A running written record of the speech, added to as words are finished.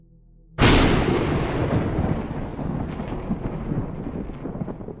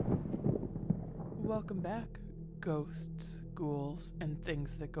Welcome back, ghosts, ghouls, and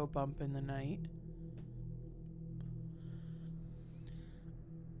things that go bump in the night.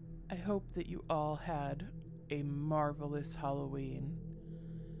 I hope that you all had a marvelous Halloween.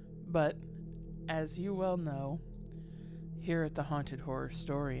 But, as you well know, here at the Haunted Horror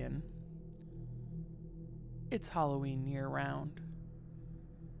Historian, it's Halloween year-round.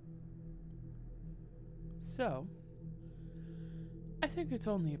 So, I think it's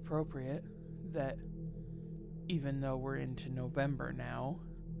only appropriate that, even though we're into November now,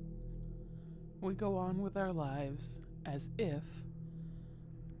 we go on with our lives as if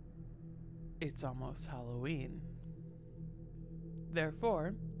it's almost Halloween.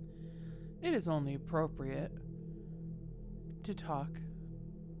 Therefore, it is only appropriate to talk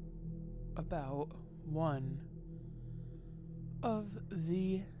about one of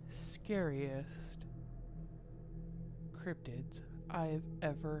the scariest cryptids I've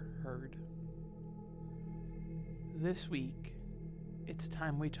ever heard. This week, it's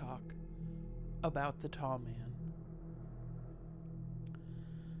time we talk about the Tall Man.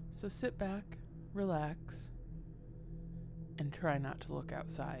 So sit back, relax, and try not to look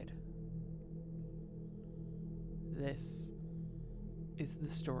outside. This is the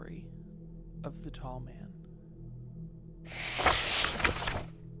story of the Tall Man.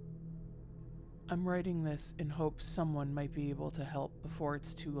 I'm writing this in hopes someone might be able to help before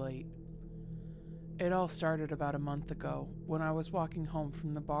it's too late. It all started about a month ago when I was walking home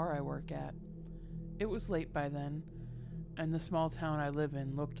from the bar I work at. It was late by then, and the small town I live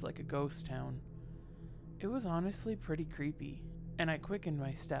in looked like a ghost town. It was honestly pretty creepy, and I quickened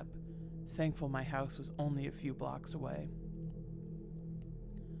my step, thankful my house was only a few blocks away.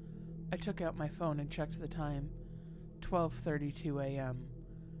 I took out my phone and checked the time, 12:32 a.m.,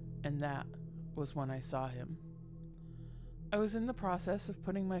 and that was when I saw him. I was in the process of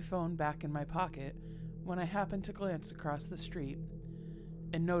putting my phone back in my pocket when I happened to glance across the street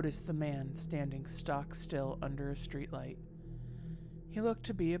and noticed the man standing stock still under a streetlight. He looked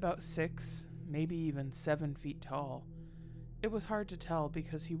to be about 6, maybe even 7 feet tall. It was hard to tell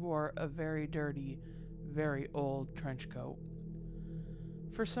because he wore a very dirty, very old trench coat.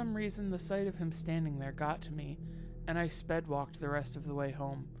 For some reason, the sight of him standing there got to me, and I sped walked the rest of the way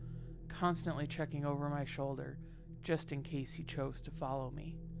home, constantly checking over my shoulder, just in case he chose to follow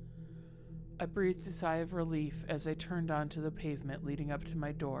me. I breathed a sigh of relief as I turned onto the pavement leading up to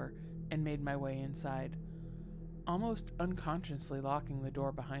my door and made my way inside, almost unconsciously locking the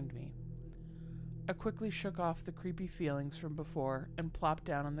door behind me. I quickly shook off the creepy feelings from before and plopped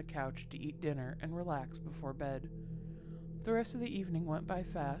down on the couch to eat dinner and relax before bed. The rest of the evening went by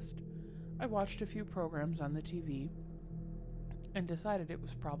fast. I watched a few programs on the TV and decided it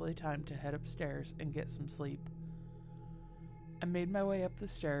was probably time to head upstairs and get some sleep. I made my way up the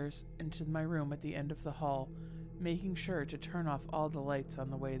stairs into my room at the end of the hall, making sure to turn off all the lights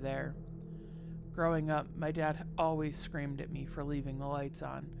on the way there. Growing up, my dad always screamed at me for leaving the lights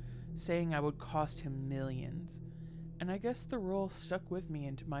on, saying I would cost him millions, and I guess the rule stuck with me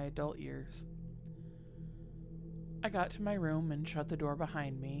into my adult years. I got to my room and shut the door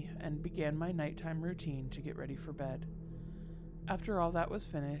behind me and began my nighttime routine to get ready for bed. After all that was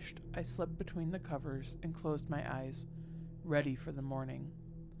finished, I slipped between the covers and closed my eyes, ready for the morning.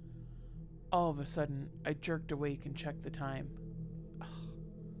 All of a sudden, I jerked awake and checked the time.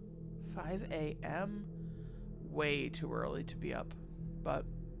 5 a.m.? Way too early to be up, but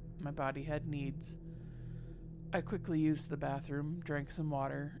my body had needs. I quickly used the bathroom, drank some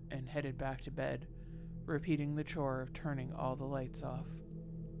water, and headed back to bed, repeating the chore of turning all the lights off.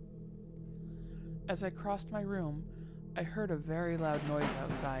 As I crossed my room, I heard a very loud noise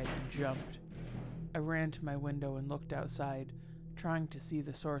outside and jumped. I ran to my window and looked outside, trying to see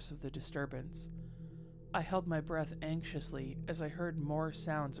the source of the disturbance. I held my breath anxiously as I heard more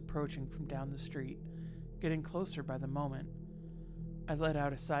sounds approaching from down the street, getting closer by the moment. I let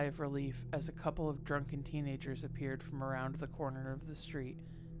out a sigh of relief as a couple of drunken teenagers appeared from around the corner of the street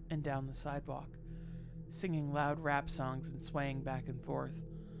and down the sidewalk, singing loud rap songs and swaying back and forth,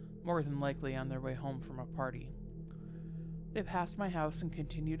 more than likely on their way home from a party. They passed my house and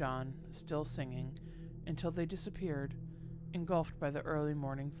continued on, still singing, until they disappeared, engulfed by the early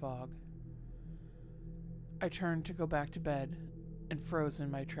morning fog. I turned to go back to bed and froze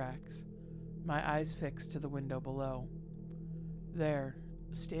in my tracks, my eyes fixed to the window below. There,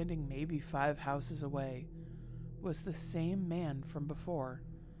 standing maybe 5 houses away, was the same man from before,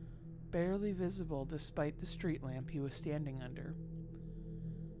 barely visible despite the street lamp he was standing under.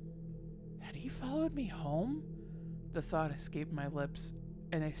 Had he followed me home? The thought escaped my lips,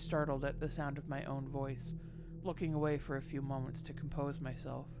 and I startled at the sound of my own voice, looking away for a few moments to compose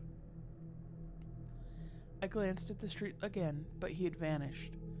myself. I glanced at the street again, but he had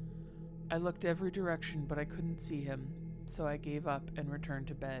vanished. I looked every direction, but I couldn't see him, so I gave up and returned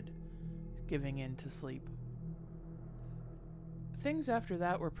to bed, giving in to sleep. Things after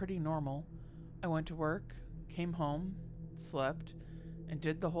that were pretty normal. I went to work, came home, slept, and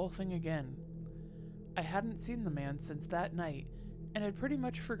did the whole thing again. I hadn't seen the man since that night, and had pretty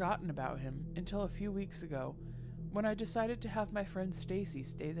much forgotten about him until a few weeks ago, when I decided to have my friend Stacy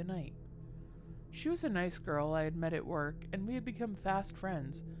stay the night. She was a nice girl I had met at work, and we had become fast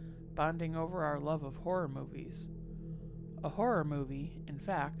friends, bonding over our love of horror movies. A horror movie, in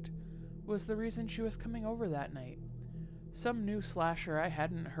fact, was the reason she was coming over that night. Some new slasher I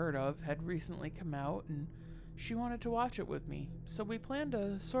hadn't heard of had recently come out, and she wanted to watch it with me, so we planned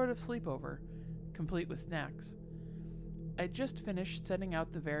a sort of sleepover, complete with snacks. I'd just finished setting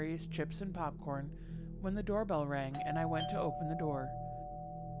out the various chips and popcorn when the doorbell rang and I went to open the door.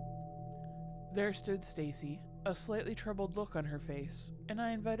 There stood Stacy, a slightly troubled look on her face, and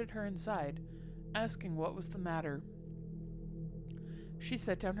I invited her inside, asking what was the matter. She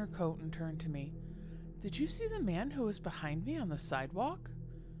set down her coat and turned to me. "Did you see the man who was behind me on the sidewalk?"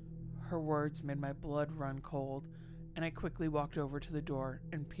 Her words made my blood run cold, and I quickly walked over to the door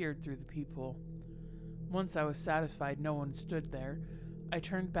and peered through the peephole. Once I was satisfied no one stood there, I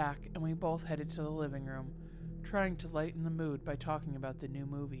turned back and we both headed to the living room, trying to lighten the mood by talking about the new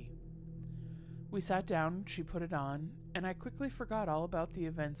movie. We sat down, she put it on, and I quickly forgot all about the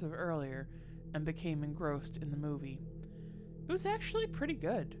events of earlier and became engrossed in the movie. It was actually pretty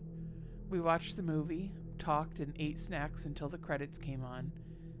good. We watched the movie, talked, and ate snacks until the credits came on,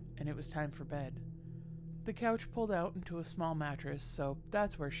 and it was time for bed. The couch pulled out into a small mattress, so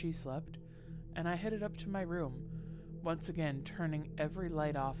that's where she slept, and I headed up to my room, once again turning every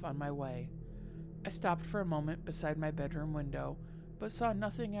light off on my way. I stopped for a moment beside my bedroom window, but saw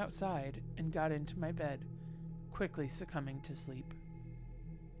nothing outside and got into my bed, quickly succumbing to sleep.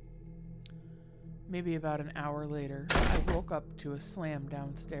 Maybe about an hour later, I woke up to a slam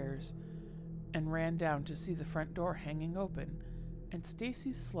downstairs and ran down to see the front door hanging open and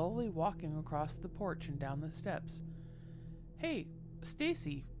Stacy slowly walking across the porch and down the steps. "Hey,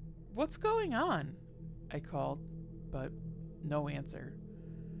 Stacy, what's going on?" I called, but no answer.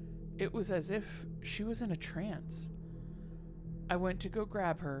 It was as if she was in a trance. I went to go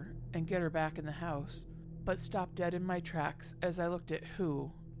grab her and get her back in the house, but stopped dead in my tracks as I looked at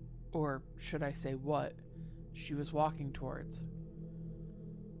who, or should I say what, she was walking towards.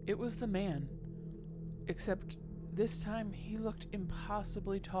 It was the man, except this time he looked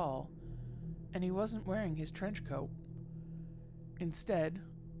impossibly tall, and he wasn't wearing his trench coat. Instead,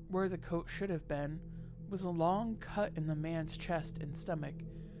 where the coat should have been, was a long cut in the man's chest and stomach,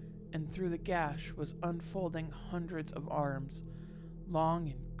 and through the gash was unfolding hundreds of arms, long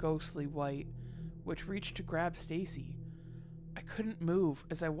and ghostly white, which reached to grab Stacy. I couldn't move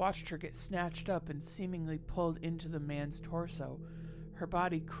as I watched her get snatched up and seemingly pulled into the man's torso, her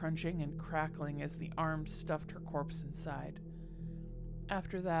body crunching and crackling as the arms stuffed her corpse inside.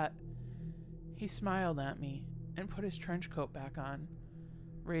 After that, he smiled at me and put his trench coat back on,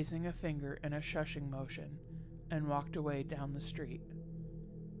 raising a finger in a shushing motion, and walked away down the street.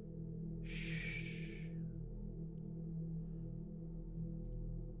 Shh.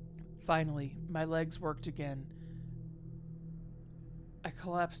 Finally, my legs worked again. I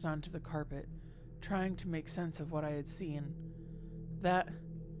collapsed onto the carpet, trying to make sense of what I had seen.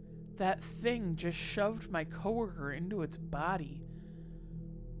 That thing just shoved my coworker into its body.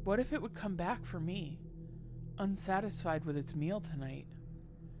 What if it would come back for me, unsatisfied with its meal tonight?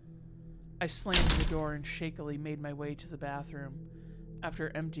 I slammed the door and shakily made my way to the bathroom.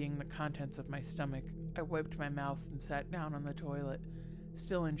 After emptying the contents of my stomach, I wiped my mouth and sat down on the toilet,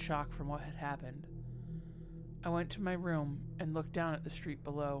 still in shock from what had happened. I went to my room and looked down at the street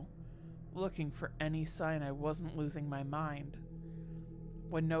below, looking for any sign I wasn't losing my mind.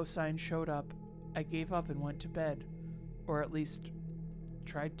 When no sign showed up, I gave up and went to bed, or at least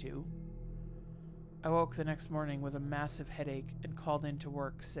tried to. I woke the next morning with a massive headache and called in to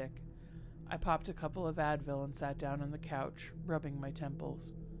work sick. I popped a couple of Advil and sat down on the couch, rubbing my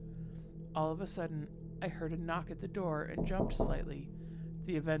temples. All of a sudden, I heard a knock at the door and jumped slightly,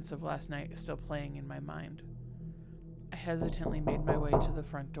 the events of last night still playing in my mind. I hesitantly made my way to the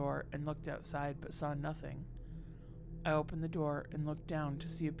front door and looked outside but saw nothing. I opened the door and looked down to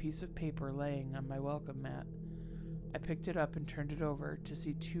see a piece of paper laying on my welcome mat. I picked it up and turned it over to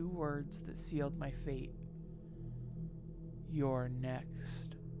see 2 words that sealed my fate. "You're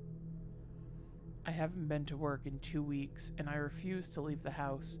next." I haven't been to work in 2 weeks, and I refuse to leave the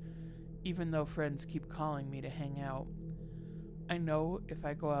house, even though friends keep calling me to hang out. I know if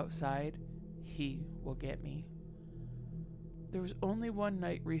I go outside, he will get me. There was only one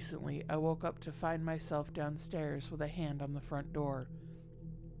night recently I woke up to find myself downstairs with a hand on the front door,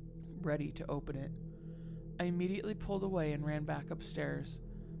 ready to open it. I immediately pulled away and ran back upstairs.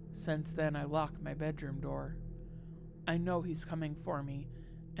 Since then, I lock my bedroom door. I know he's coming for me,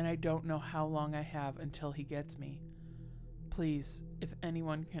 and I don't know how long I have until he gets me. Please, if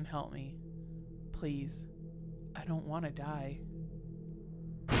anyone can help me, please. I don't want to die.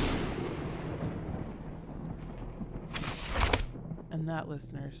 And that,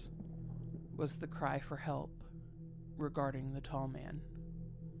 listeners, was the cry for help regarding the tall man.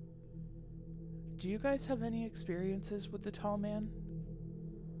 Do you guys have any experiences with the tall man?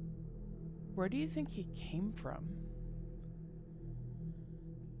 Where do you think he came from?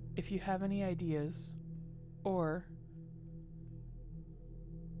 If you have any ideas, or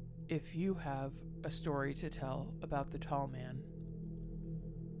if you have a story to tell about the tall man,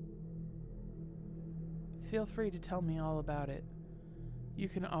 feel free to tell me all about it. You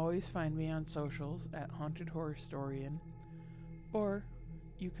can always find me on socials at Haunted Horror Storian, or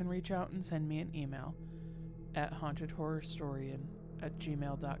you can reach out and send me an email at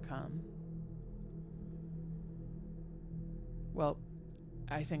hauntedhorrorstorian@gmail.com. Well,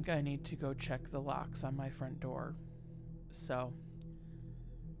 I think I need to go check the locks on my front door. So,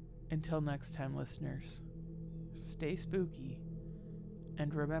 until next time, listeners, stay spooky,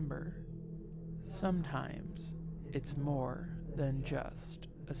 and remember, sometimes it's more than just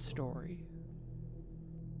a story.